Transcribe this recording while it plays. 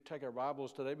take our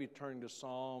Bibles today, be turning to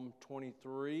Psalm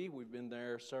 23. We've been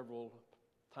there several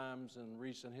times in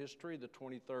recent history. The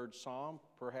 23rd Psalm,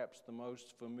 perhaps the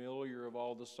most familiar of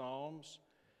all the Psalms,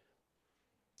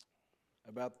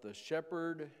 about the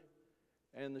shepherd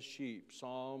and the sheep.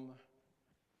 Psalm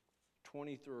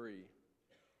 23.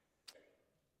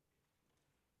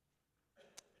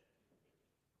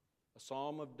 A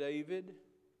Psalm of David.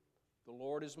 The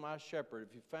Lord is my shepherd.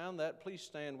 If you found that, please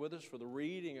stand with us for the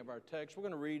reading of our text. We're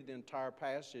going to read the entire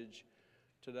passage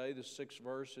today, the 6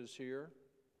 verses here,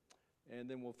 and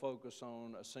then we'll focus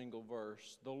on a single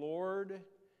verse. The Lord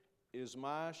is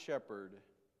my shepherd,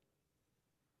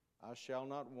 I shall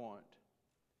not want.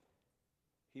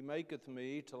 He maketh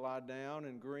me to lie down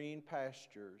in green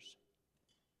pastures.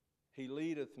 He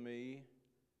leadeth me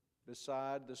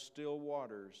beside the still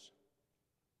waters.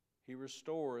 He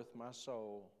restoreth my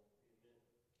soul.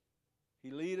 He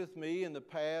leadeth me in the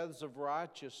paths of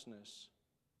righteousness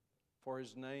for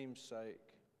His name's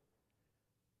sake.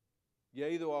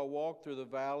 Yea, though I walk through the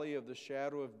valley of the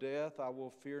shadow of death, I will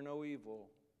fear no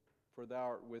evil, for Thou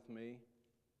art with me.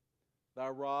 Thy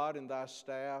rod and Thy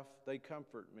staff, they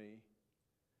comfort me.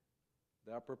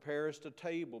 Thou preparest a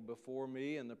table before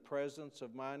me in the presence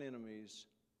of mine enemies.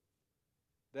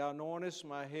 Thou anointest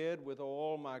my head with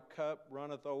oil, my cup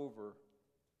runneth over.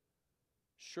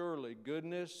 Surely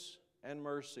goodness and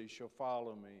mercy shall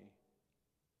follow me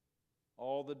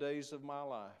all the days of my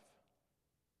life.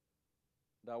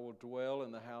 And I will dwell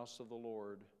in the house of the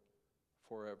Lord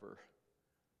forever.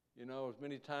 You know, as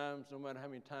many times, no matter how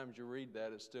many times you read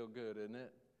that, it's still good, isn't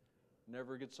it?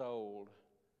 Never gets old.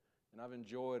 And I've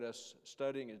enjoyed us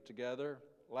studying it together.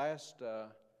 Last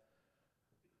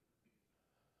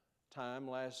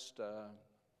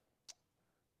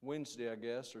Wednesday, I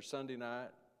guess, or Sunday night,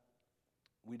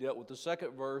 we dealt with the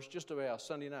second verse just about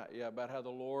Sunday night, about how the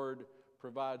Lord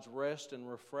provides rest and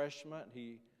refreshment.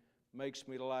 He makes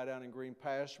me to lie down in green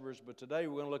pastures. But today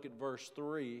we're going to look at verse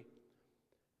 3.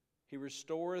 He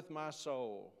restoreth my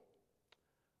soul.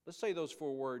 Let's say those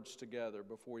 4 words together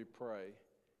before we pray.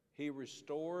 He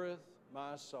restoreth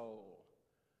my soul.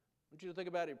 I want you to think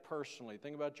about it personally.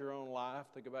 Think about your own life.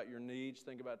 Think about your needs.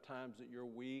 Think about times that you're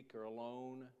weak or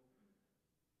alone.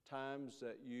 Times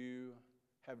that you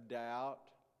have doubt.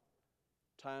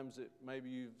 Times that maybe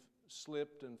you've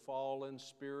slipped and fallen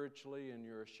spiritually and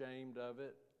you're ashamed of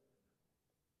it.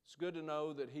 It's good to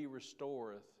know that He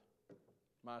restoreth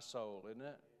my soul, isn't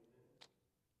it?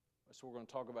 That's what we're going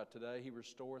to talk about today. He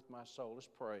restoreth my soul. Let's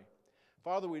pray.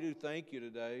 Father, we do thank You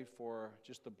today for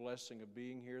just the blessing of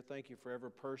being here. Thank You for every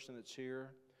person that's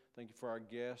here. Thank You for our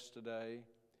guests today.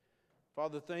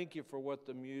 Father, thank You for what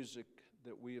the music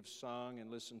that we have sung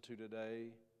and listened to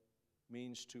today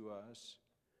means to us.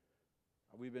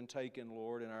 We've been taken,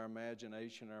 Lord, in our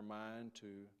imagination, our mind,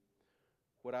 to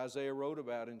what Isaiah wrote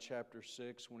about in chapter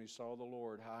 6 when he saw the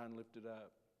Lord high and lifted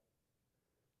up.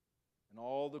 And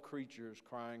all the creatures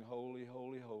crying, holy,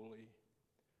 holy, holy.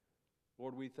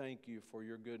 Lord, we thank You for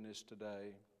Your goodness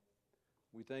today.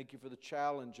 We thank You for the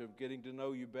challenge of getting to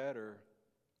know You better,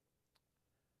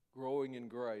 growing in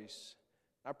grace.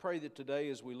 I pray that today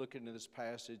as we look into this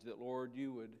passage that, Lord,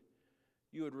 You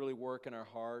would really work in our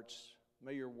hearts.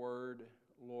 May Your word,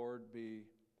 Lord, be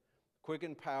quick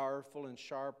and powerful and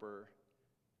sharper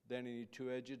than any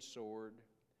two-edged sword.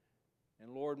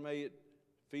 And Lord, may it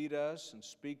feed us and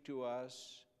speak to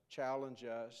us, challenge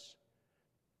us,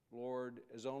 Lord,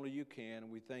 as only You can.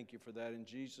 And we thank You for that in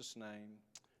Jesus' name.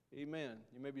 Amen.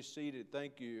 You may be seated.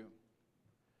 Thank you.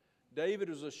 David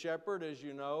was a shepherd, as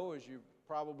you know, as you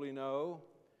probably know.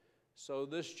 So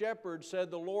this shepherd said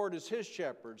the Lord is his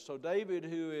shepherd. So David,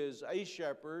 who is a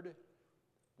shepherd,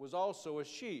 was also a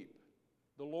sheep.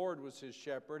 The Lord was his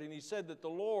shepherd. And he said that the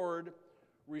Lord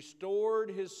restored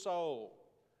his soul.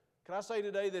 Can I say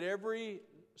today that every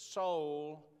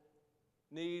soul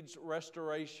needs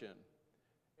restoration?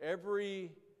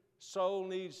 Every soul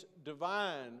needs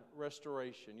divine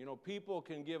restoration. You know, people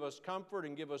can give us comfort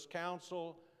and give us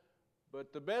counsel,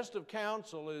 but the best of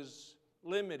counsel is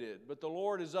limited, but the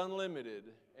Lord is unlimited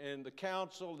in the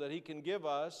counsel that He can give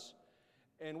us.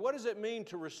 And what does it mean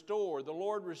to restore? The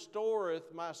Lord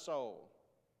restoreth my soul.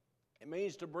 It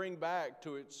means to bring back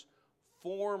to its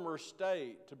former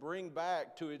state, to bring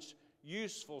back to its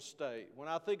useful state. When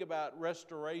I think about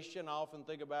restoration, I often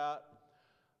think about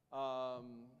a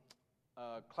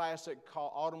classic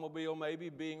automobile maybe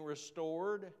being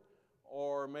restored,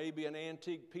 or maybe an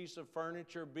antique piece of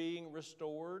furniture being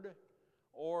restored,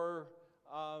 or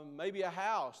maybe a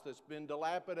house that's been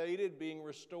dilapidated being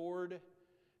restored.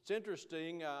 It's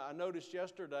interesting, I noticed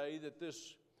yesterday that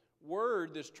this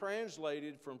word that's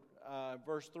translated from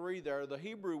verse 3 there, the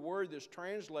Hebrew word that's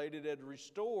translated as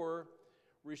restore,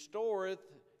 restoreth,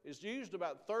 is used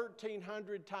about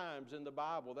 1,300 times in the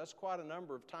Bible. That's quite a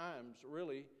number of times,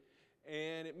 really.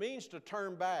 And it means to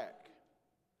turn back.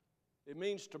 It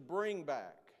means to bring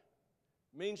back.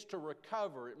 It means to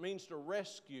recover. It means to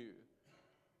rescue.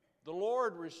 The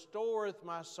Lord restoreth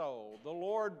my soul. The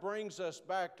Lord brings us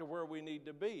back to where we need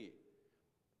to be.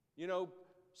 You know,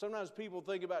 sometimes people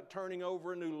think about turning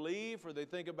over a new leaf, or they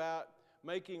think about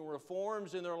making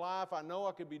reforms in their life. I know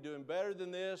I could be doing better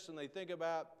than this. And they think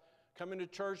about coming to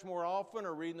church more often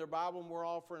or reading their Bible more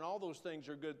often. And all those things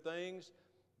are good things.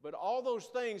 But all those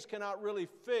things cannot really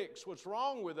fix what's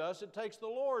wrong with us. It takes the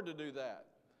Lord to do that.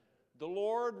 The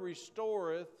Lord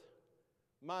restoreth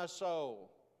my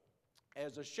soul.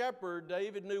 As a shepherd,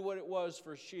 David knew what it was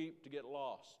for sheep to get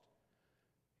lost.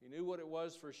 He knew what it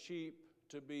was for sheep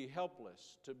to be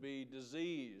helpless, to be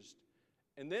diseased,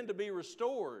 and then to be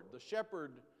restored. The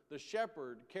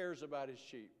shepherd cares about his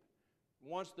sheep,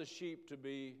 wants the sheep to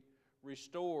be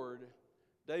restored.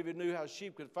 David knew how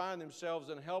sheep could find themselves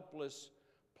in helpless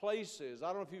places. I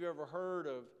don't know if you've ever heard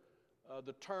of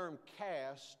the term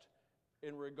cast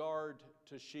in regard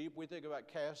to sheep. We think about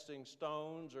casting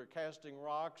stones or casting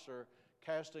rocks or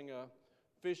casting a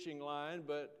fishing line,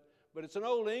 but it's an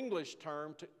old English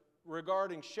term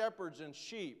regarding shepherds and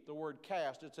sheep, the word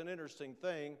cast. It's an interesting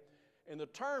thing. And the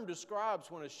term describes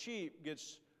when a sheep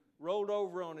gets rolled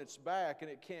over on its back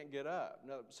and it can't get up.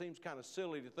 Now, it seems kind of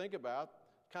silly to think about,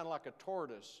 kind of like a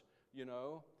tortoise, you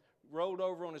know, rolled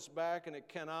over on its back and it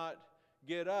cannot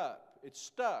get up. It's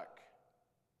stuck,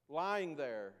 lying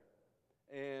there.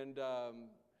 And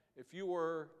if you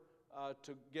were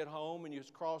to get home and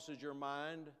it crosses your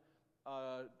mind,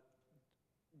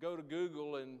 go to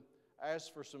Google and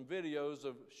ask for some videos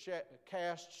of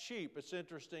cast sheep. It's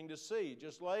interesting to see,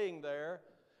 just laying there,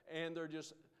 and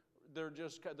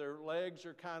their legs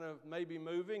are kind of maybe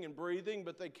moving and breathing,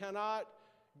 but they cannot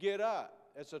get up.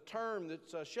 It's a term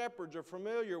that shepherds are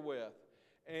familiar with,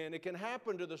 and it can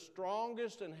happen to the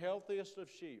strongest and healthiest of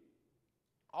sheep.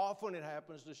 Often it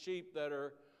happens to sheep that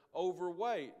are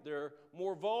overweight. They're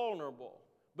more vulnerable.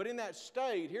 But in that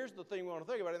state, here's the thing we want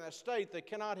to think about. In that state, they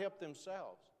cannot help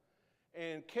themselves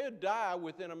and could die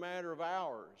within a matter of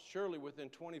hours, surely within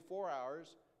 24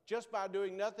 hours, just by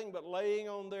doing nothing but laying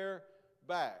on their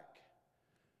back.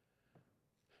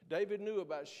 David knew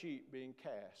about sheep being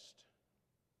cast.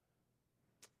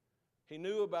 He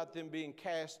knew about them being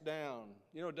cast down.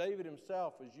 You know, David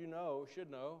himself, as you know, should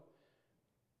know,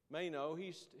 may know,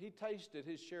 he tasted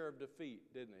his share of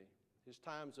defeat, didn't he? His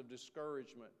times of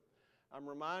discouragement. I'm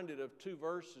reminded of two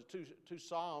verses, two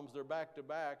Psalms. They're back to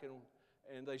back,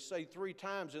 and they say 3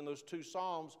 times in those 2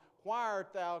 Psalms, "Why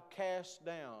art thou cast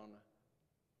down,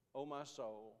 O my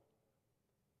soul?"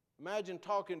 Imagine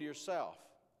talking to yourself.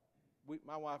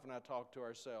 My wife and I talk to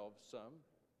ourselves some.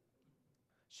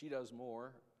 She does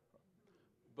more.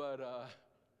 But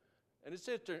and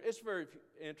it's very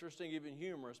interesting, even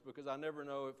humorous, because I never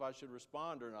know if I should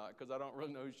respond or not, because I don't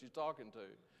really know who she's talking to.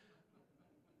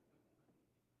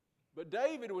 But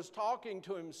David was talking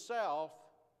to himself,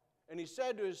 and he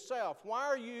said to himself, "Why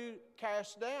are you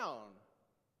cast down?"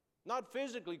 Not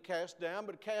physically cast down,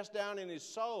 but cast down in his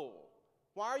soul.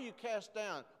 Why are you cast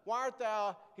down? Why art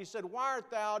thou, he said, why art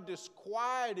thou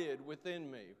disquieted within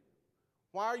me?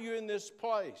 Why are you in this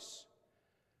place?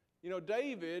 You know,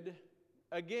 David,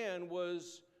 again,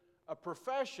 was a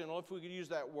professional, if we could use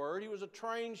that word. He was a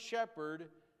trained shepherd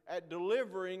at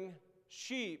delivering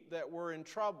sheep that were in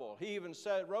trouble. He even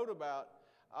wrote about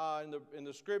in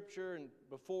the scripture, and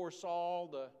before Saul,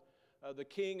 the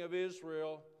king of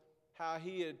Israel, how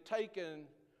he had taken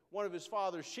one of his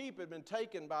father's sheep had been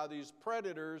taken by these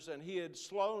predators, and he had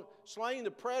slain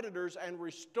the predators and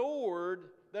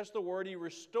restored, that's the word, he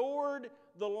restored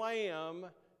the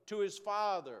lamb to his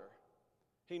father.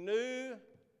 He knew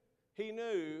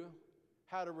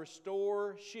how to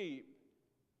restore sheep,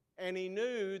 and he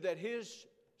knew that his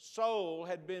soul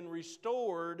had been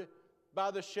restored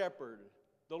by the shepherd.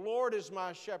 The Lord is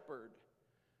my shepherd.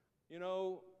 You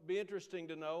know, it'd be interesting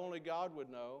to know, only God would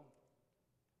know,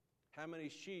 how many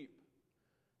sheep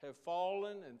have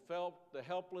fallen and felt the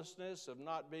helplessness of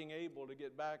not being able to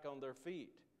get back on their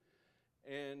feet.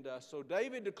 And so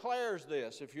David declares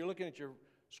this. If you're looking at your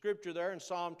scripture there in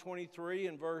Psalm 23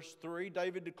 and verse 3,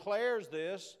 David declares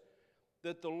this,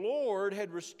 that the Lord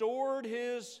had restored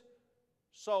his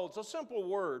soul. It's a simple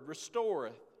word,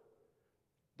 restoreth.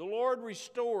 The Lord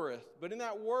restoreth. But in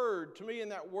that word, to me, in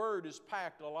that word is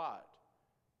packed a lot.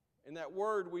 In that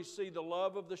word, we see the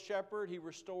love of the shepherd. He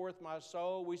restoreth my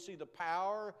soul. We see the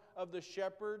power of the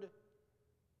shepherd.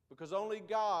 because only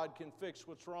God can fix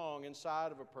what's wrong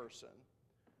inside of a person.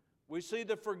 We see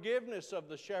the forgiveness of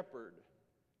the shepherd,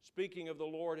 speaking of the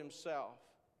Lord himself.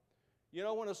 You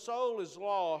know, when a soul is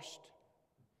lost,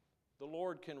 the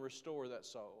Lord can restore that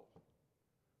soul.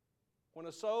 When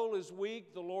a soul is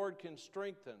weak, the Lord can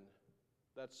strengthen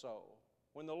that soul.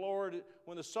 When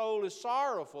the soul is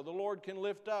sorrowful, the Lord can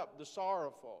lift up the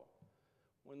sorrowful.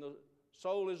 When the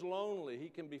soul is lonely, He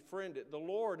can befriend it. The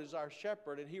Lord is our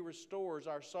shepherd, and He restores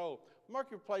our soul.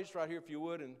 Mark your place right here, if you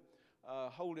would, and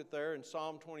hold it there in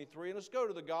Psalm 23. And let's go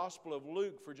to the Gospel of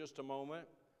Luke for just a moment.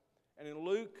 And in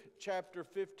Luke chapter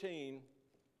 15,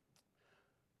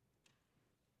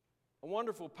 a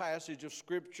wonderful passage of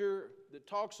Scripture that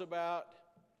talks about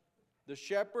the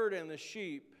shepherd and the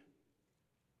sheep,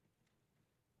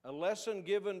 a lesson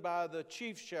given by the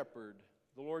chief shepherd,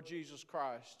 the Lord Jesus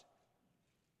Christ.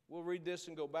 We'll read this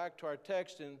and go back to our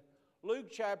text. In Luke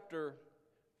chapter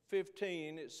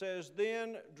 15, it says,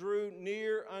 "Then drew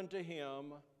near unto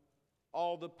him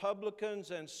all the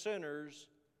publicans and sinners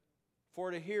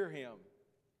for to hear him."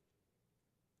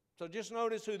 So just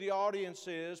notice who the audience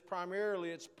is. Primarily,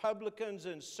 it's publicans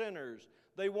and sinners.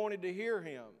 They wanted to hear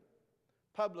him.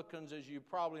 Publicans, as you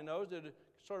probably know, is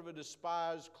sort of a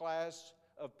despised class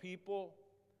of people.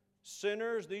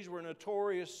 Sinners, these were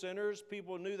notorious sinners.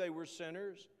 People knew they were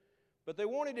sinners. But they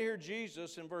wanted to hear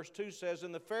Jesus, and verse 2 says,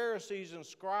 "And the Pharisees and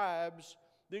scribes,"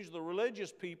 these are the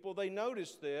religious people, they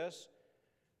noticed this.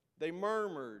 They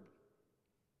murmured.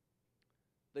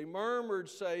 They murmured,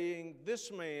 saying,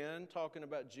 "This man," talking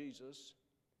about Jesus,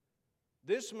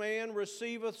 "this man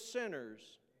receiveth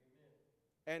sinners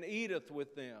and eateth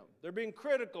with them." They're being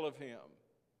critical of him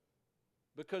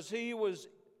because he was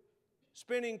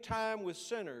spending time with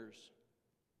sinners.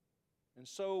 And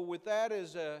so with that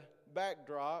as a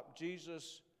backdrop,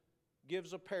 Jesus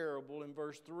gives a parable. In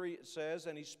verse 3 it says,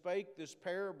 "And he spake this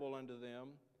parable unto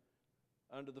them,"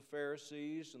 unto the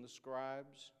Pharisees and the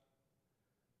scribes,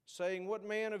 saying, "What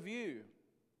man of you,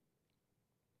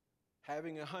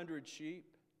 having 100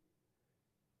 sheep,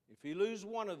 if he lose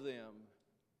one of them,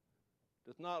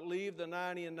 doth not leave the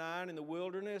 99 in the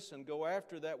wilderness and go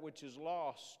after that which is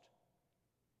lost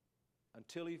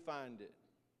until he find it?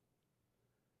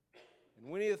 And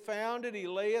when he hath found it, he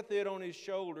layeth it on his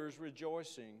shoulders,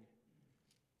 rejoicing.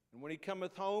 And when he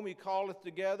cometh home, he calleth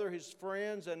together his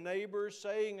friends and neighbors,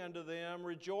 saying unto them,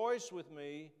 Rejoice with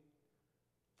me,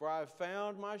 for I have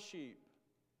found my sheep,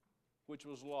 which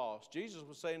was lost." Jesus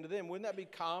was saying to them, wouldn't that be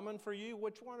common for you?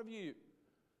 Which one of you?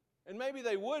 And maybe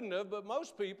they wouldn't have, but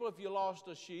most people, if you lost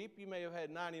a sheep, you may have had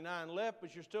 99 left,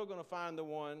 but you're still going to find the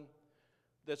one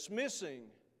that's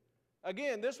missing.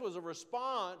 Again, this was a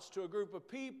response to a group of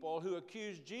people who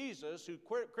accused Jesus, who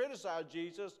criticized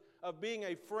Jesus, of being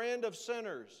a friend of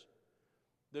sinners.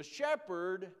 The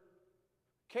shepherd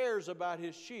cares about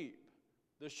his sheep.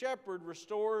 The shepherd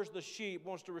restores the sheep,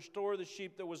 wants to restore the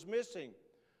sheep that was missing.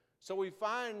 So we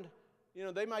find,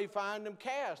 they may find them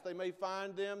cast. They may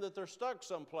find them that they're stuck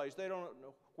someplace. They don't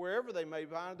know. Wherever they may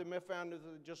find them, they may find that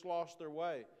they just lost their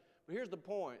way. But here's the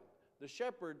point. The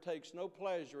shepherd takes no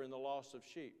pleasure in the loss of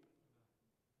sheep.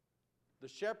 The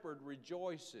shepherd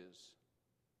rejoices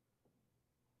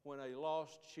when a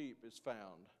lost sheep is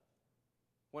found,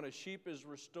 when a sheep is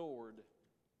restored.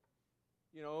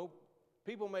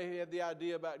 People may have the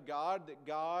idea about God, that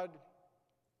God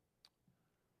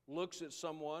looks at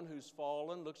someone who's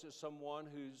fallen, looks at someone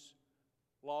who's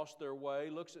lost their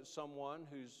way, looks at someone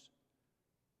who's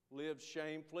lived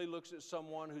shamefully, looks at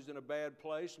someone who's in a bad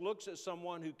place, looks at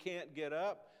someone who can't get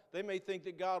up. They may think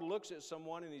that God looks at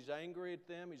someone and He's angry at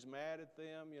them, He's mad at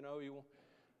them,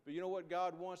 But you know what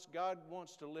God wants? God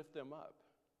wants to lift them up.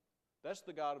 That's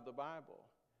the God of the Bible.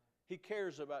 He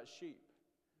cares about sheep.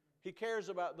 He cares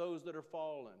about those that are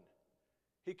fallen.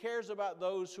 He cares about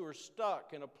those who are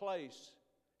stuck in a place.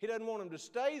 He doesn't want them to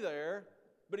stay there,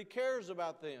 but He cares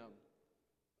about them.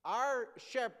 Our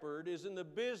shepherd is in the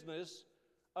business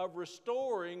of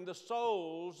restoring the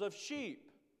souls of sheep.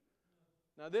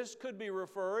 Now, this could be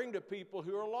referring to people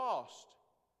who are lost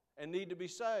and need to be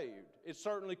saved. It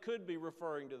certainly could be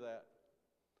referring to that.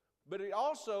 But it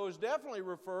also is definitely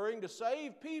referring to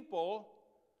saved people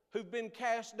who've been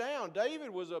cast down. David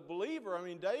was a believer.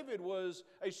 David was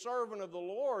a servant of the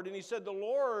Lord, and he said, "The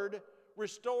Lord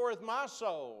restoreth my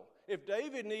soul." If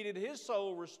David needed his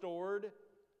soul restored,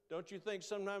 don't you think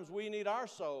sometimes we need our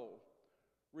soul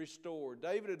restored?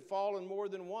 David had fallen more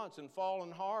than once and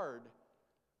fallen hard.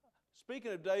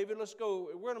 Speaking of David, let's go.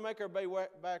 We're going to make our way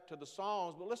back to the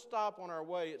Psalms, but let's stop on our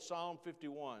way at Psalm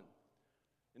 51.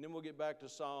 And then we'll get back to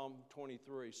Psalm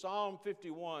 23. Psalm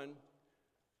 51.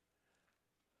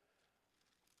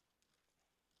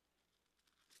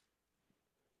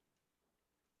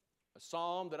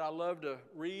 psalm that I love to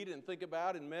read and think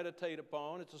about and meditate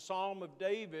upon. It's a psalm of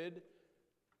David.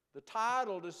 The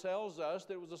title just tells us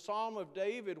that it was a psalm of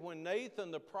David when Nathan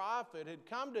the prophet had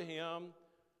come to him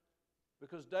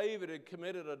because David had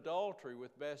committed adultery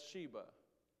with Bathsheba.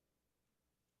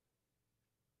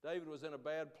 David was in a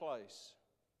bad place.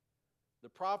 The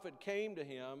prophet came to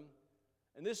him,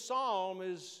 and this psalm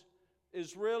is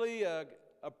really a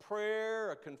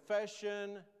prayer, a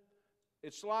confession.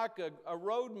 It's like a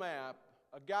roadmap,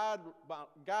 a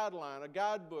guideline, a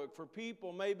guidebook for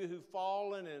people maybe who've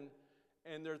fallen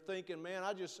and they're thinking, man,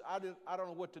 I don't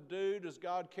know what to do. Does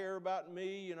God care about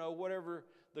me? You know, whatever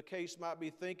the case might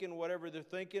be thinking, whatever they're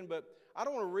thinking. But I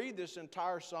don't want to read this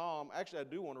entire psalm. Actually, I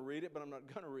do want to read it, but I'm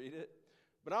not going to read it.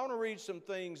 But I want to read some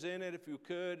things in it if you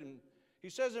could. And he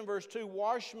says in verse 2,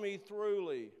 wash me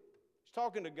thoroughly. He's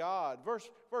talking to God. Verse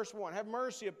 1, have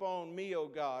mercy upon me, O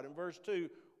God. In verse 2,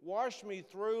 wash me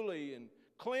thoroughly and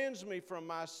cleanse me from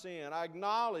my sin. I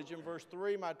acknowledge in verse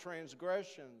 3 my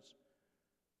transgressions.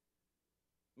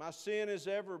 My sin is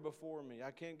ever before me.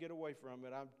 I can't get away from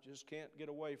it. I just can't get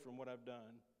away from what I've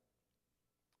done.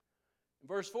 In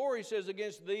verse 4 he says,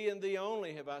 against thee and thee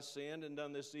only have I sinned and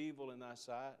done this evil in thy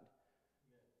sight.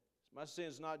 My sin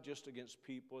is not just against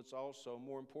people, it's also,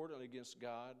 more importantly, against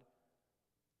God.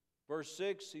 Verse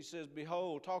 6, he says,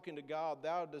 behold, talking to God,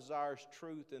 thou desirest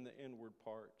truth in the inward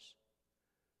parts.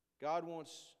 God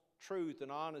wants truth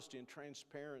and honesty and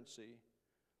transparency.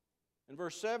 In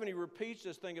verse 7, he repeats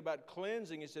this thing about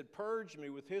cleansing. He said, purge me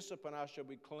with hyssop and I shall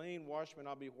be clean. Wash me and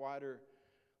I'll be whiter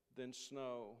than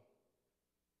snow.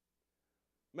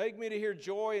 Make me to hear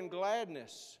joy and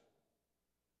gladness.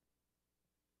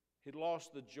 He'd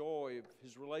lost the joy of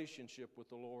his relationship with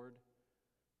the Lord,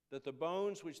 that the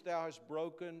bones which thou hast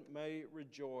broken may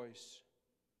rejoice.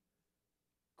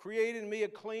 Create in me a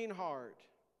clean heart.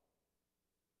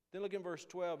 Then look in verse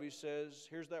 12, he says,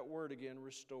 here's that word again,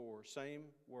 restore, same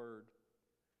word.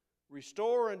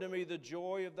 Restore unto me the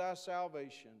joy of thy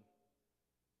salvation,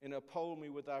 and uphold me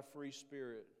with thy free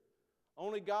spirit.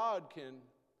 Only God can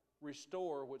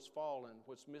restore what's fallen,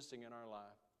 what's missing in our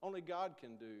life. Only God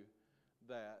can do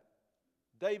that.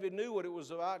 David knew what it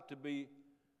was like to be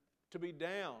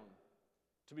down,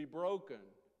 to be broken,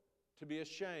 to be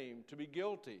ashamed, to be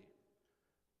guilty.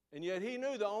 And yet he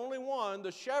knew the only one,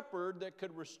 the shepherd, that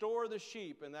could restore the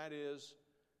sheep, and that is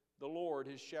the Lord,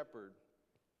 his shepherd.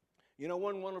 You know,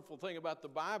 one wonderful thing about the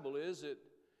Bible is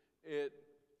it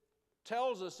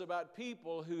tells us about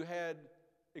people who had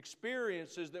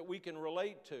experiences that we can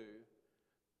relate to.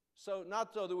 So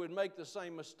not so that we'd make the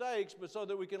same mistakes, but so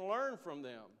that we can learn from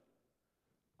them.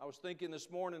 I was thinking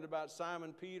this morning about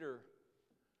Simon Peter.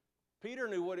 Peter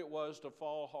knew what it was to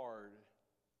fall hard.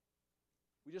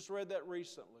 We just read that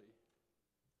recently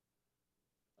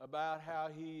about how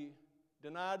he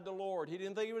denied the Lord. He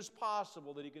didn't think it was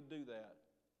possible that he could do that.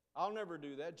 I'll never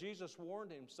do that. Jesus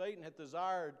warned him. Satan had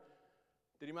desired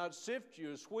that he might sift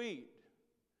you as wheat.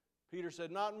 Peter said,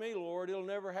 not me, Lord. It'll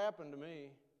never happen to me.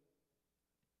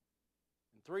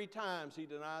 And 3 times he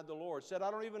denied the Lord. Said, I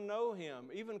don't even know him.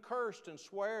 Even cursed and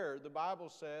swear, the Bible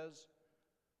says.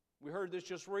 We heard this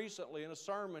just recently in a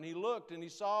sermon. He looked and he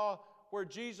saw where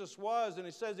Jesus was, and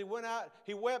he says he went out,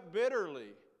 he wept bitterly.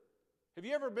 Have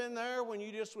you ever been there when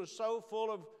you just was so full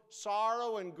of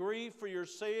sorrow and grief for your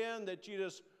sin that you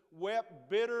just wept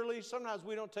bitterly? Sometimes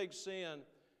we don't take sin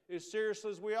as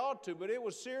seriously as we ought to, but it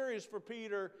was serious for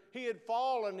Peter. He had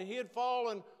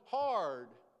fallen hard.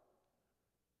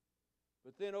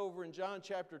 But then over in John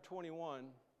chapter 21,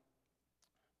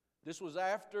 this was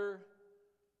after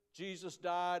Jesus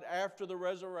died, after the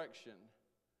resurrection.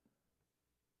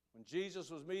 When Jesus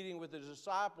was meeting with his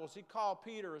disciples, he called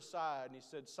Peter aside and he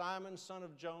said, Simon, son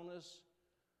of Jonas,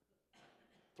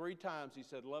 3 times he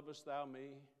said, lovest thou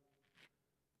me?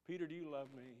 Peter, do you love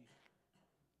me?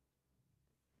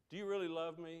 Do you really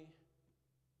love me?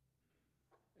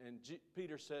 And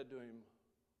Peter said to him,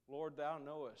 Lord, thou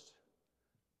knowest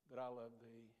that I love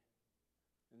thee.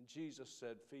 And Jesus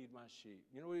said, feed my sheep.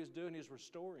 You know what he was doing? He was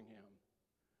restoring him.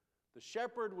 The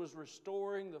shepherd was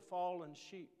restoring the fallen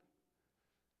sheep.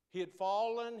 He had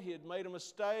fallen, he had made a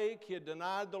mistake, he had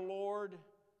denied the Lord,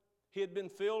 he had been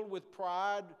filled with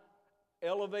pride,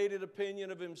 elevated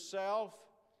opinion of himself,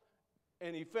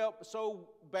 and he felt so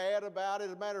bad about it.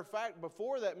 As a matter of fact,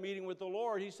 before that meeting with the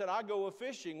Lord, he said, I go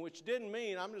a-fishing, which didn't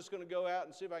mean I'm just going to go out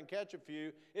and see if I can catch a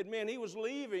few. It meant he was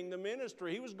leaving the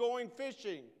ministry. He was going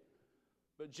fishing.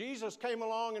 But Jesus came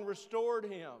along and restored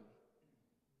him.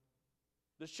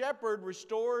 The shepherd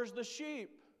restores the sheep.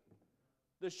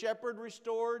 The shepherd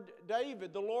restored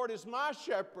David. The Lord is my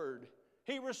shepherd.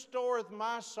 He restoreth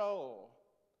my soul.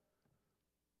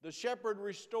 The shepherd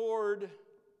restored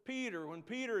Peter when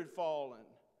Peter had fallen.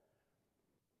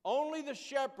 Only the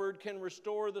shepherd can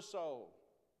restore the soul.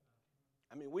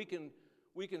 I mean, we can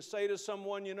say to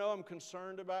someone, you know, I'm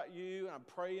concerned about you, and I'm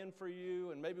praying for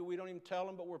you, and maybe we don't even tell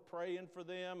them, but we're praying for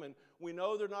them, and we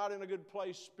know they're not in a good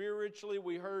place spiritually.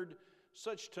 We heard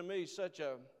such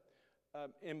a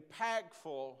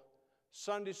impactful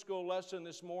Sunday school lesson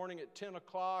this morning at 10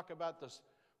 o'clock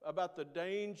about the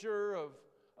danger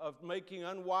of making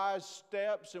unwise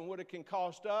steps and what it can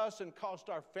cost us and cost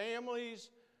our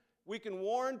families. We can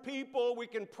warn people, we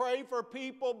can pray for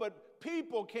people, but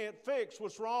people can't fix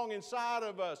what's wrong inside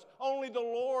of us. Only the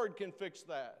Lord can fix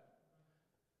that.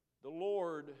 The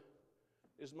Lord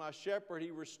is my shepherd.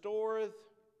 He restoreth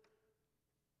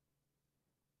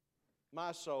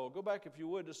my soul. Go back, if you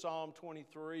would, to Psalm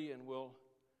 23, and we'll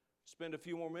spend a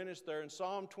few more minutes there. In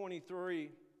Psalm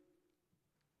 23,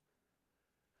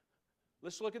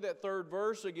 let's look at that third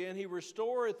verse again. He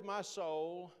restoreth my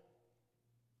soul.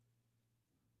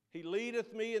 He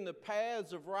leadeth me in the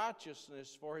paths of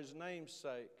righteousness for His name's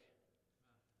sake.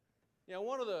 You know,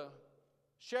 one of the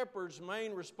shepherd's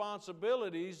main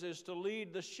responsibilities is to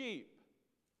lead the sheep.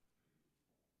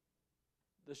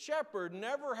 The shepherd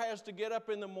never has to get up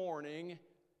in the morning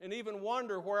and even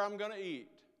wonder where I'm going to eat.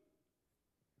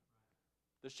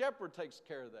 The shepherd takes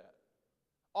care of that.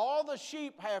 All the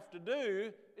sheep have to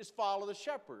do is follow the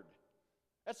shepherd.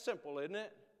 That's simple, isn't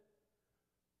it?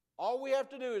 All we have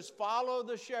to do is follow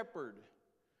the shepherd.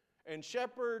 And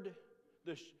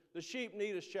the sheep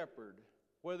need a shepherd.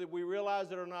 Whether we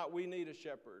realize it or not, we need a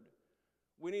shepherd.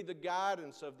 We need the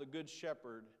guidance of the good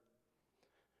shepherd.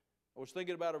 I was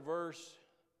thinking about a verse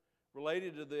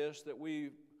related to this that we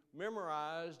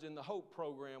memorized in the Hope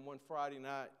program one Friday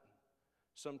night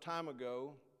some time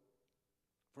ago.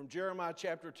 From Jeremiah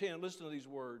chapter 10, listen to these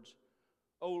words.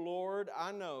 O Lord,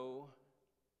 I know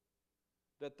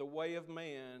that the way of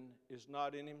man is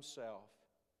not in himself.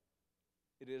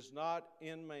 It is not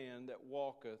in man that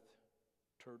walketh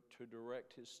to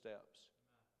direct his steps.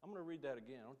 I'm going to read that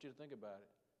again. I want you to think about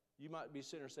it. You might be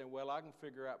sitting there saying, well, I can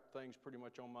figure out things pretty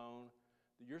much on my own.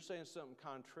 You're saying something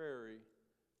contrary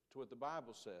to what the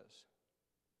Bible says.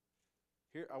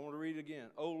 Here, I want to read it again.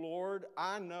 O Lord,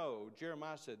 I know,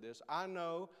 Jeremiah said this, I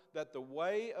know that the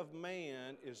way of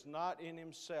man is not in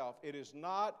himself. It is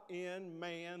not in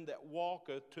man that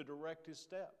walketh to direct his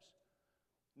steps.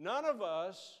 None of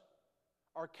us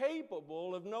are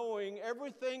capable of knowing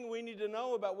everything we need to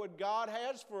know about what God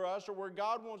has for us or where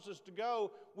God wants us to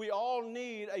go. We all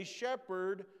need a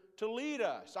shepherd to lead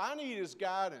us. I need His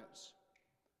guidance.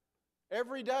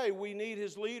 Every day we need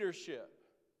His leadership.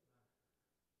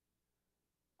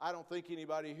 I don't think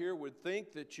anybody here would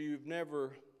think that you've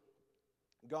never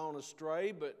gone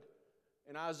astray, but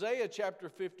in Isaiah chapter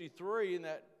 53, in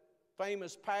that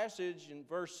famous passage in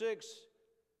verse 6,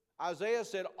 Isaiah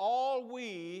said, all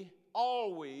we,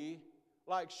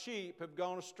 like sheep, have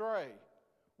gone astray.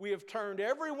 We have turned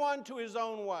everyone to his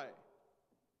own way.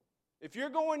 If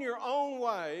you're going your own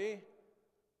way,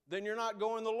 then you're not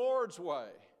going the Lord's way.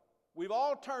 We've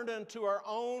all turned into our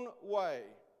own way.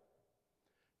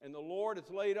 And the Lord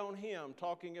hath laid on Him,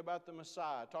 talking about the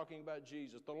Messiah, talking about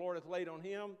Jesus, the Lord hath laid on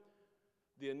Him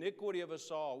the iniquity of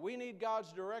us all. We need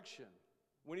God's direction.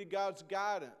 We need God's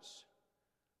guidance.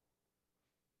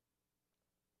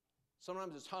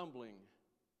 Sometimes it's humbling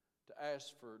to ask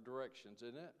for directions,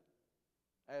 isn't it?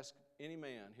 Ask any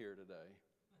man here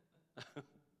today.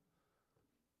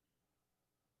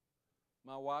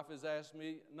 My wife has asked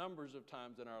me numbers of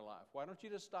times in our life, why don't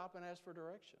you just stop and ask for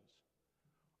directions?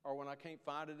 Or when I can't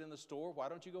find it in the store, why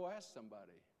don't you go ask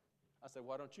somebody? I say,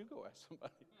 why don't you go ask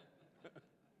somebody?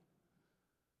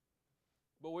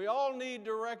 But we all need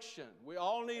direction. We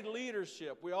all need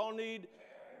leadership. We all need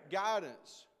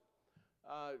guidance.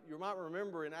 You might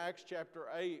remember in Acts chapter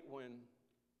 8 when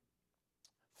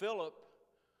Philip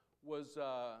was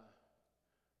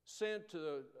sent to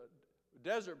a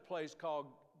desert place called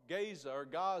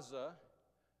Gaza,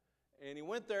 and he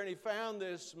went there and he found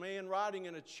this man riding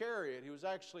in a chariot. He was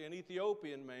actually an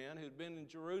Ethiopian man who had been in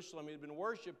Jerusalem. He had been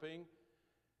worshiping.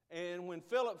 And when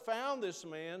Philip found this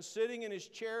man sitting in his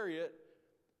chariot,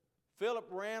 Philip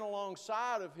ran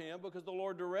alongside of him because the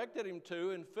Lord directed him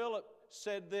to, and Philip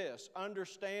said this,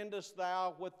 understandest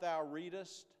thou what thou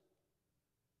readest?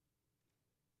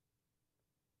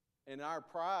 In our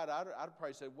pride, I'd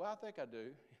probably say, well, I think I do.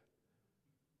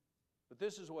 But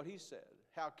this is what he said,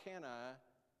 how can I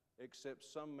except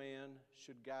some man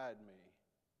should guide me?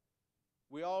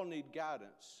 We all need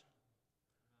guidance.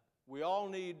 We all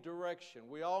need direction.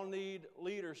 We all need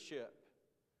leadership.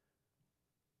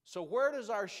 So where does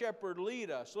our shepherd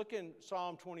lead us? Look in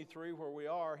Psalm 23 where we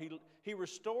are. He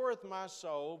restoreth my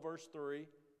soul, verse 3.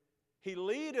 He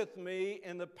leadeth me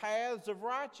in the paths of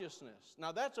righteousness.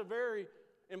 Now that's a very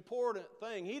important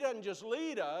thing. He doesn't just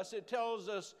lead us. It tells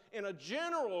us in a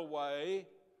general way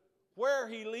where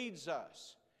He leads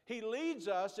us. He leads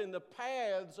us in the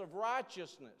paths of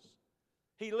righteousness.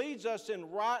 He leads us in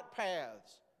right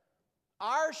paths.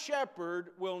 Our shepherd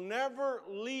will never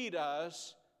lead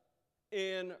us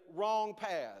in wrong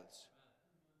paths.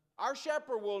 Our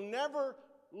shepherd will never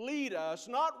lead us,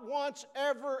 not once,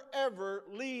 ever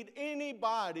lead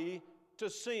anybody to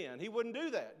sin. He wouldn't do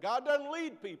that. God doesn't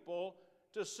lead people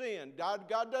to sin.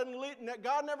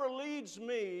 God never leads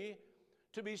me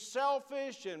to be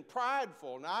selfish and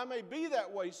prideful. Now, I may be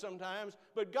that way sometimes,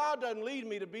 but God doesn't lead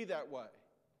me to be that way.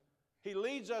 He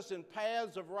leads us in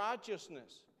paths of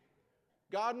righteousness.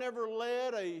 God never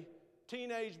led a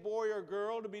teenage boy or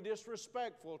girl to be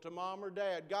disrespectful to mom or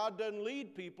dad. God doesn't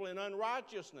lead people in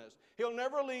unrighteousness. He'll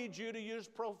never lead you to use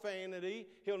profanity.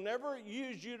 He'll never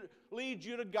lead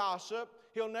you to gossip.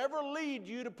 He'll never lead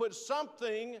you to put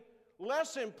something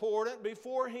less important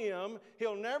before Him.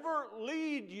 He'll never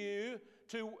lead you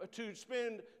to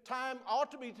spend time,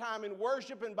 ought to be time in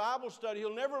worship and Bible study.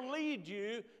 He'll never lead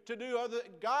you to do other.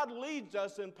 God leads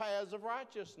us in paths of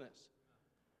righteousness.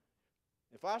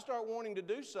 If I start wanting to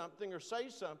do something or say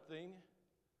something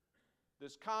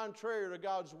that's contrary to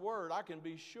God's Word, I can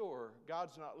be sure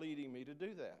God's not leading me to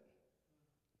do that.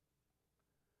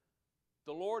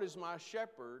 The Lord is my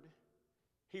shepherd.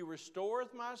 He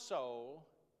restoreth my soul.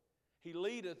 He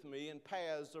leadeth me in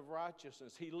paths of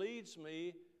righteousness. He leads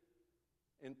me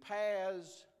in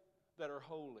paths that are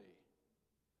holy.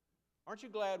 Aren't you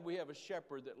glad we have a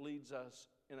shepherd that leads us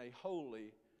in a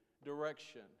holy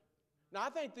direction? Now, I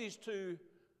think these two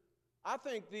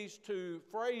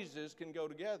phrases can go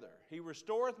together. He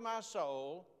restoreth my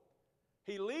soul.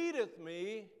 He leadeth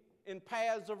me in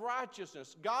paths of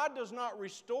righteousness. God does not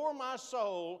restore my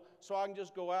soul so I can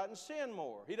just go out and sin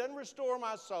more. He doesn't restore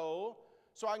my soul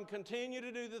so I can continue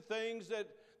to do the things that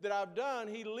I've done.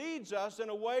 He leads us in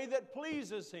a way that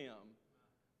pleases Him.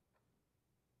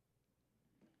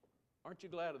 Aren't you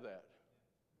glad of that?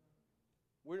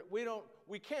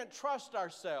 We can't trust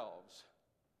ourselves,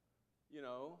 you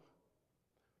know.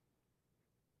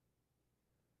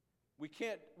 We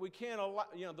can't allow,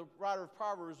 you know, the writer of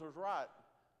Proverbs was right.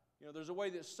 You know, there's a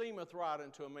way that seemeth right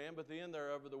unto a man, but the end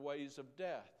thereof are the ways of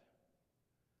death.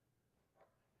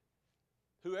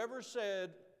 Whoever said,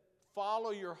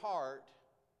 follow your heart,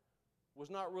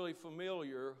 was not really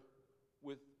familiar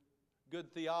with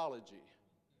good theology.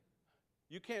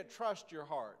 You can't trust your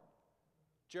heart.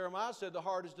 Jeremiah said the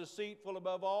heart is deceitful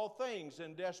above all things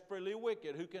and desperately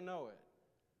wicked. Who can know it?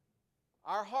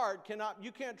 Our heart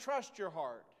you can't trust your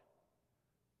heart.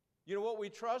 You know what we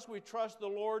trust? We trust the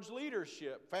Lord's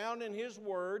leadership found in His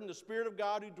Word and the Spirit of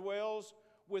God who dwells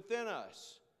within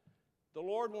us. The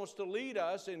Lord wants to lead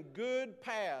us in good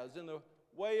paths, in the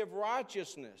way of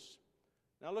righteousness.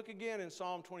 Now look again in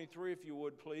Psalm 23, if you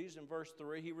would please, in verse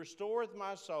 3. He restoreth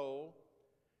my soul.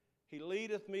 He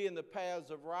leadeth me in the paths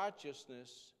of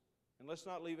righteousness. And let's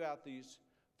not leave out these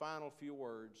final few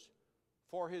words.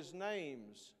 For His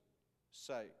name's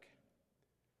sake.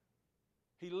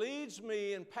 He leads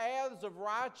me in paths of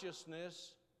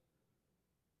righteousness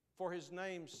for His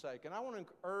name's sake. And I want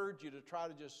to urge you to try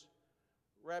to just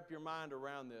wrap your mind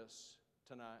around this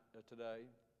today.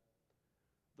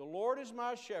 The Lord is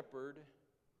my shepherd.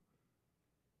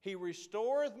 He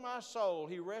restoreth my soul.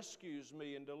 He rescues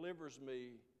me and delivers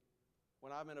me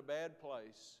when I'm in a bad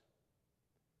place.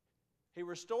 He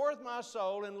restoreth my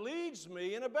soul and leads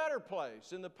me in a better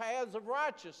place, in the paths of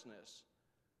righteousness.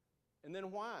 And then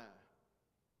why?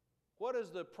 What is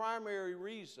the primary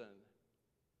reason?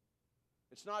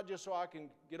 It's not just so I can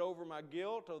get over my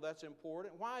guilt, oh, that's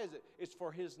important. Why is it? It's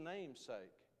for His name's sake.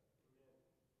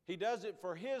 He does it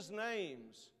for His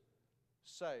name's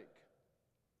sake.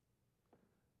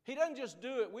 He doesn't just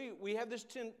do it. We have this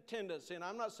tendency, and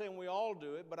I'm not saying we all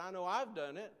do it, but I know I've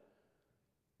done it.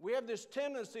 We have this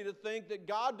tendency to think that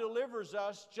God delivers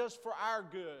us just for our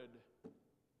good.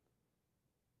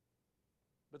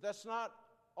 But that's not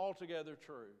altogether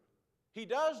true. He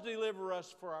does deliver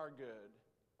us for our good,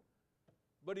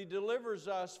 but He delivers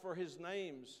us for His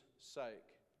name's sake.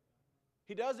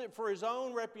 He does it for His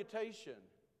own reputation.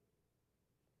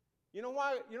 You know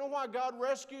why God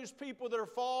rescues people that are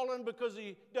fallen? Because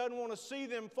He doesn't want to see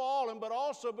them fallen, but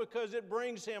also because it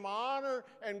brings Him honor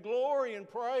and glory and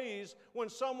praise when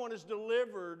someone is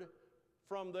delivered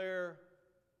from their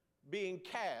being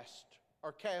cast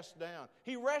or cast down.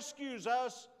 He rescues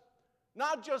us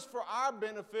Not just for our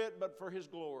benefit, but for His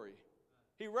glory.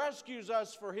 He rescues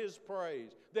us for His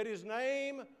praise, that His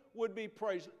name would be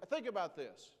praised. Think about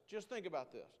this. Just think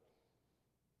about this.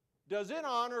 Does it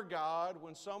honor God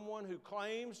when someone who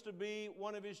claims to be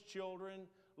one of His children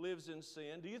lives in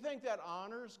sin? Do you think that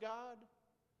honors God?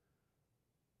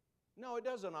 No, it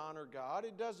doesn't honor God.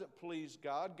 It doesn't please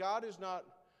God. God is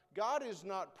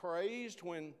not praised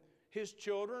when His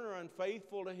children are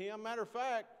unfaithful to Him. Matter of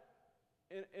fact,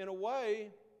 in a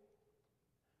way,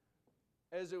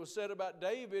 as it was said about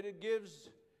David, it gives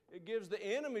the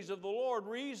enemies of the Lord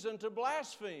reason to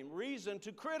blaspheme, reason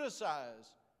to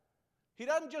criticize. He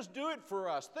doesn't just do it for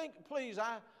us. Think, please,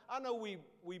 I know we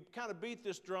kind of beat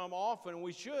this drum often, and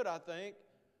we should, I think.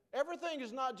 Everything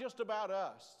is not just about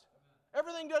us.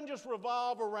 Everything doesn't just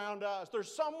revolve around us.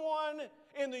 There's someone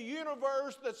in the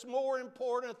universe that's more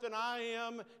important than I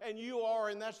am and you are,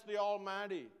 and that's the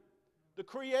Almighty. The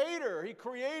Creator. He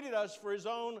created us for His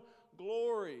own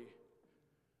glory.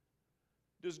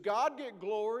 Does God get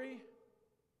glory?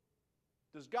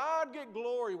 Does God get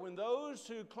glory when those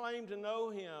who claim to know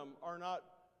Him are not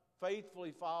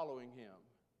faithfully following Him?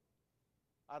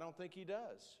 I don't think He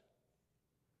does.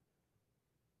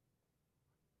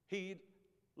 He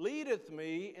leadeth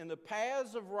me in the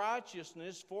paths of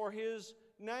righteousness for His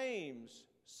name's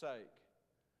sake.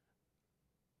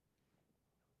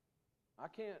 I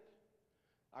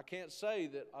can't say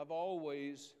that I've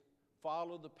always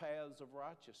followed the paths of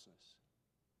righteousness.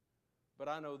 But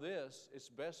I know this, it's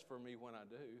best for me when I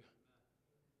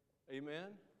do. Amen?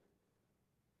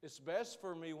 It's best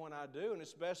for me when I do, and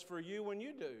it's best for you when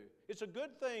you do. It's a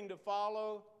good thing to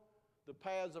follow the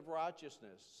paths of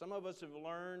righteousness. Some of us have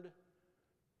learned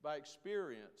by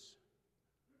experience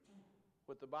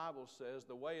what the Bible says,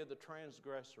 the way of the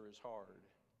transgressor is hard.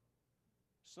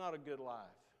 It's not a good life.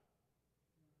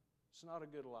 It's not a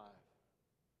good life.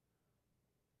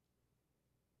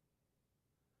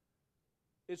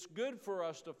 It's good for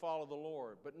us to follow the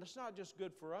Lord, but it's not just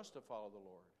good for us to follow the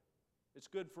Lord. It's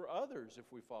good for others if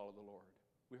we follow the Lord.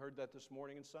 We heard that this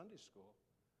morning in Sunday school.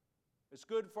 It's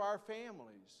good for our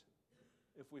families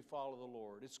if we follow the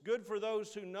Lord. It's good for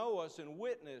those who know us and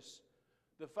witness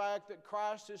the fact that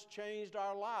Christ has changed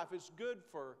our life. It's good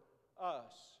for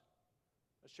us.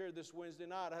 I shared this Wednesday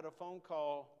night. I had a phone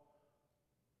call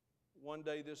one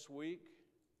day this week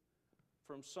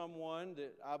from someone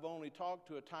that I've only talked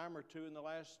to a time or two in the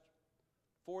last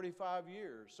 45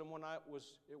 years. Someone I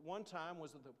was, at one time,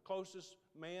 was the closest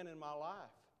man in my life.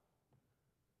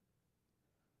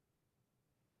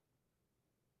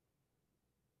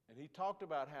 And he talked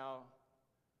about how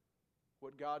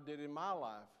what God did in my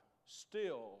life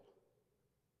still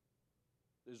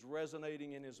is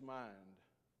resonating in his mind,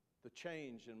 the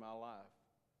change in my life.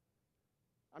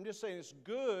 I'm just saying it's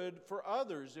good for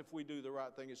others if we do the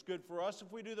right thing. It's good for us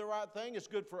if we do the right thing. It's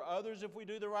good for others if we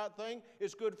do the right thing.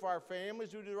 It's good for our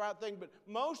families if we do the right thing. But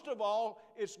most of all,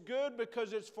 it's good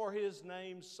because it's for His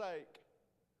name's sake.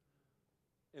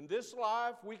 In this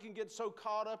life, we can get so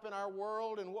caught up in our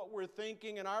world and what we're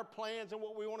thinking and our plans and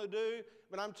what we want to do.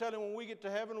 But I'm telling you, when we get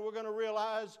to heaven, we're going to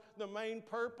realize the main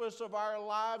purpose of our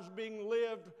lives being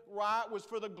lived right was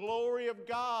for the glory of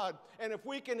God. And if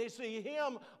we can see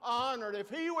Him honored, if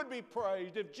He would be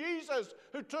praised, if Jesus,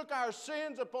 who took our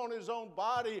sins upon His own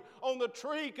body on the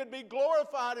tree, could be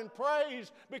glorified and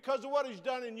praised because of what He's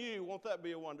done in you, won't that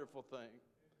be a wonderful thing?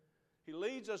 He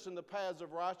leads us in the paths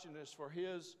of righteousness for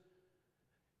His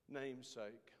name's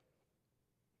sake.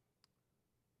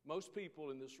 Most people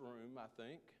in this room, I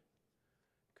think,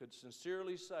 could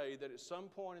sincerely say that at some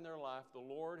point in their life, the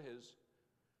Lord has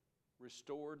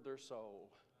restored their soul.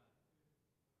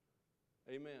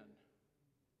 Amen.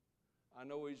 I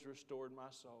know He's restored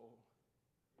my soul.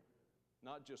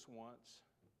 Not just once,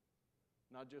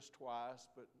 not just twice,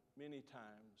 but many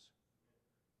times.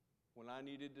 When I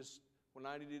needed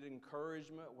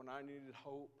encouragement, when I needed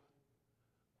hope,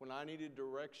 when I needed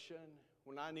direction,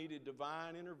 when I needed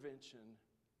divine intervention,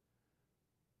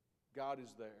 God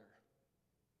is there.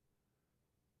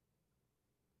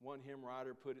 One hymn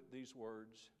writer put it these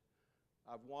words,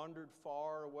 I've wandered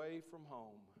far away from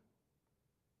home,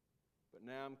 but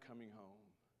now I'm coming home.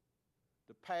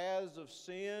 The paths of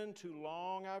sin too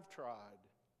long I've tried.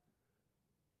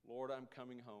 Lord, I'm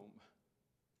coming home.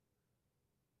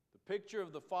 The picture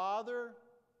of the Father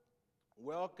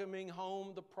welcoming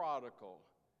home the prodigal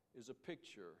is a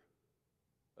picture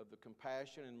of the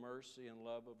compassion and mercy and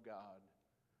love of God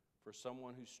for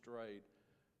someone who strayed.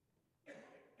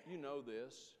 You know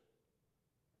this,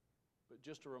 but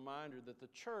just a reminder that the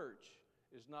church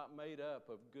is not made up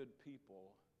of good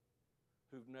people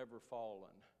who've never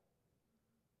fallen.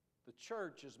 The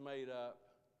church is made up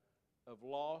of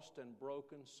lost and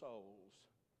broken souls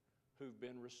who've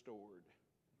been restored.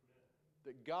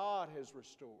 That God has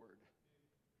restored.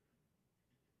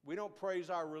 We don't praise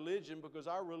our religion because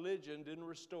our religion didn't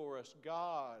restore us.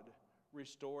 God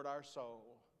restored our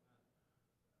soul.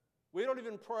 We don't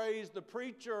even praise the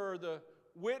preacher or the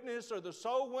witness or the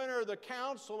soul winner or the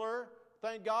counselor.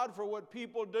 Thank God for what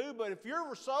people do, but if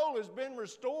your soul has been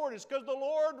restored, it's because the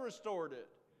Lord restored it.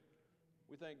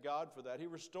 We thank God for that. He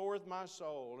restoreth my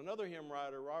soul. Another hymn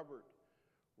writer, Robert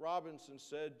Robinson,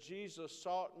 said, Jesus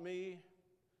sought me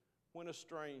when a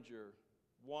stranger,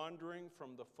 wandering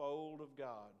from the fold of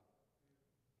God.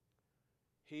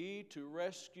 He, to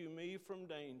rescue me from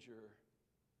danger,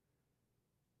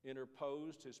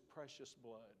 interposed His precious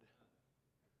blood.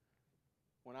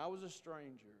 When I was a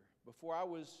stranger, before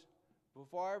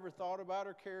I ever thought about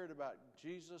or cared about,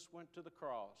 Jesus went to the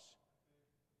cross.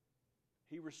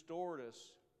 He restored us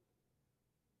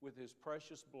with His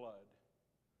precious blood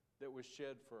that was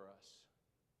shed for us.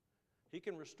 He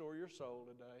can restore your soul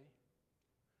today.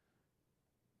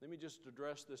 Let me just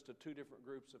address this to two different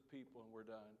groups of people and we're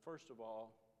done. First of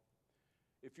all,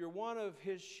 if you're one of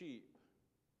His sheep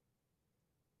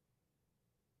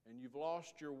and you've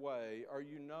lost your way, or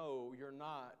you know you're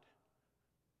not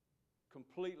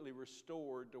completely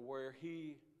restored to where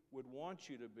He would want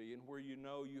you to be and where you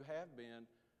know you have been,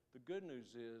 the good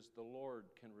news is the Lord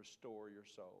can restore your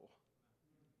soul.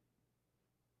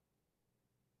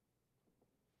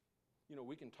 You know,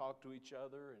 we can talk to each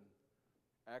other and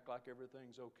act like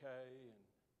everything's okay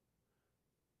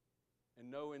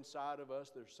and know inside of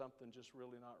us there's something just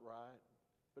really not right.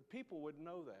 But people wouldn't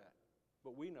know that,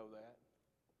 but we know that.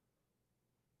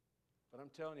 But I'm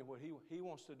telling you what, He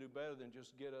wants to do better than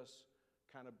just get us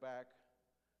kind of back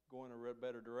going a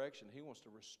better direction. He wants to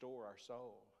restore our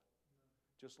soul.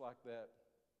 Just like that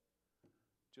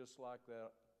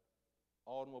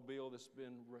automobile that's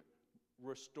been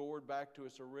restored back to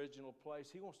its original place.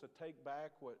 He wants to take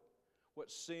back what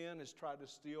sin has tried to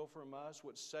steal from us,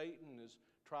 what Satan has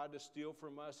tried to steal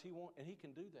from us. And He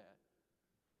can do that.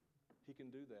 He can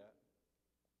do that.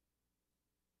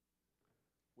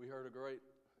 We heard a great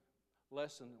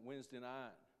lesson Wednesday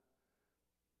night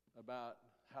about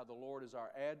how the Lord is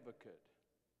our advocate.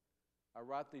 I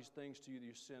write these things to you that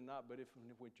you sin not, but if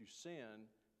when you sin,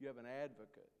 you have an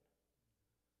advocate.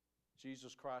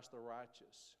 Jesus Christ the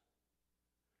righteous.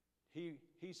 He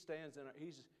stands in.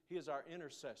 He is our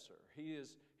intercessor. He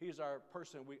is our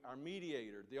person, our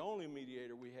mediator, the only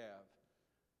mediator we have.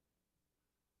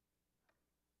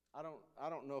 I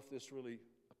don't know if this really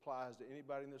applies to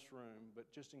anybody in this room, but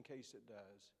just in case it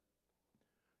does.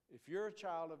 If you're a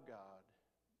child of God,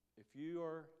 if you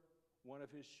are one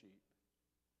of His sheep,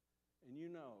 and you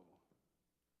know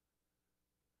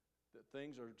that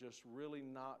things are just really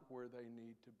not where they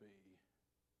need to be,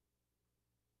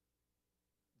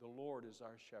 the Lord is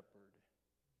our shepherd,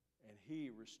 and He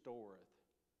restoreth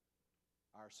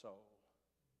our soul.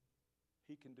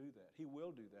 He can do that. He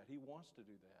will do that. He wants to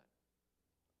do that.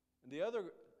 And the other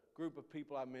group of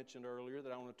people I mentioned earlier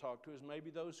that I want to talk to is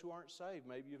maybe those who aren't saved.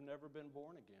 Maybe you've never been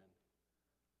born again.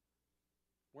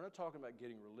 We're not talking about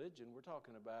getting religion. We're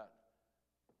talking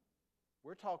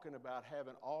about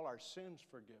having all our sins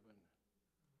forgiven.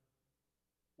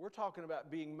 We're talking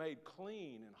about being made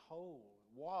clean and whole,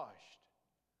 washed,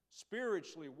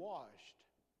 spiritually washed.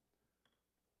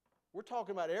 We're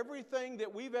talking about everything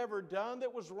that we've ever done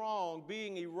that was wrong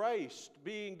being erased,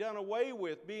 being done away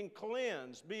with, being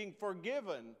cleansed, being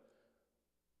forgiven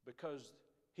because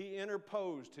He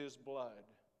interposed His blood,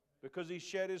 because He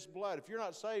shed His blood. If you're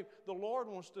not saved, the Lord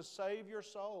wants to save your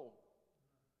soul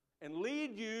and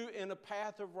lead you in a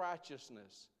path of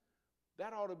righteousness.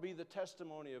 That ought to be the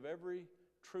testimony of every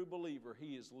true believer.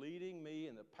 He is leading me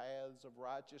in the paths of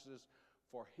righteousness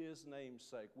for His name's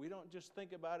sake. We don't just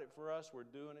think about it for us, we're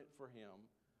doing it for Him.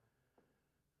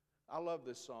 I love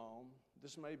this psalm.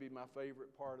 This may be my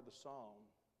favorite part of the psalm.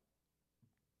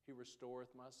 He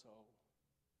restoreth my soul.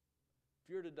 If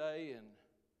you're today and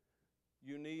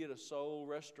you need a soul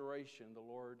restoration, the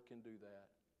Lord can do that.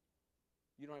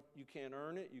 You can't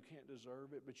earn it, you can't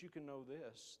deserve it, but you can know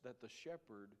this, that the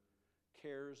shepherd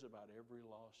cares about every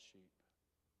lost sheep.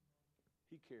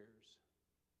 He cares.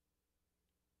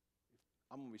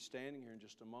 I'm going to be standing here in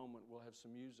just a moment. We'll have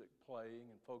some music playing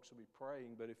and folks will be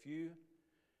praying. But if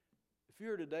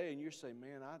you're today and you say,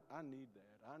 man, I need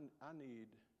that. I need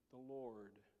the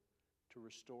Lord to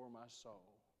restore my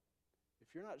soul.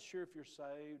 If you're not sure if you're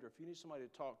saved or if you need somebody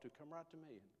to talk to, come right to me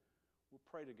and we'll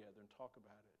pray together and talk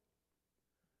about it.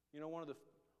 You know, one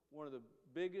of the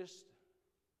biggest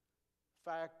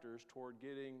factors toward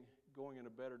going in a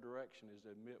better direction is to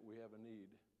admit we have a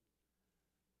need.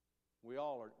 We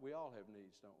all have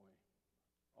needs, don't we?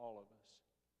 All of us.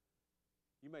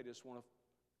 You may just want to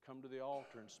come to the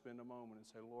altar and spend a moment and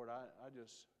say, Lord, I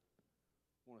just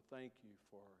want to thank you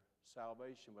for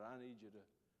salvation, but I need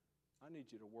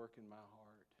you to work in my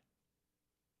heart.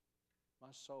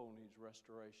 My soul needs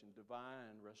restoration,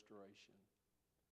 divine restoration.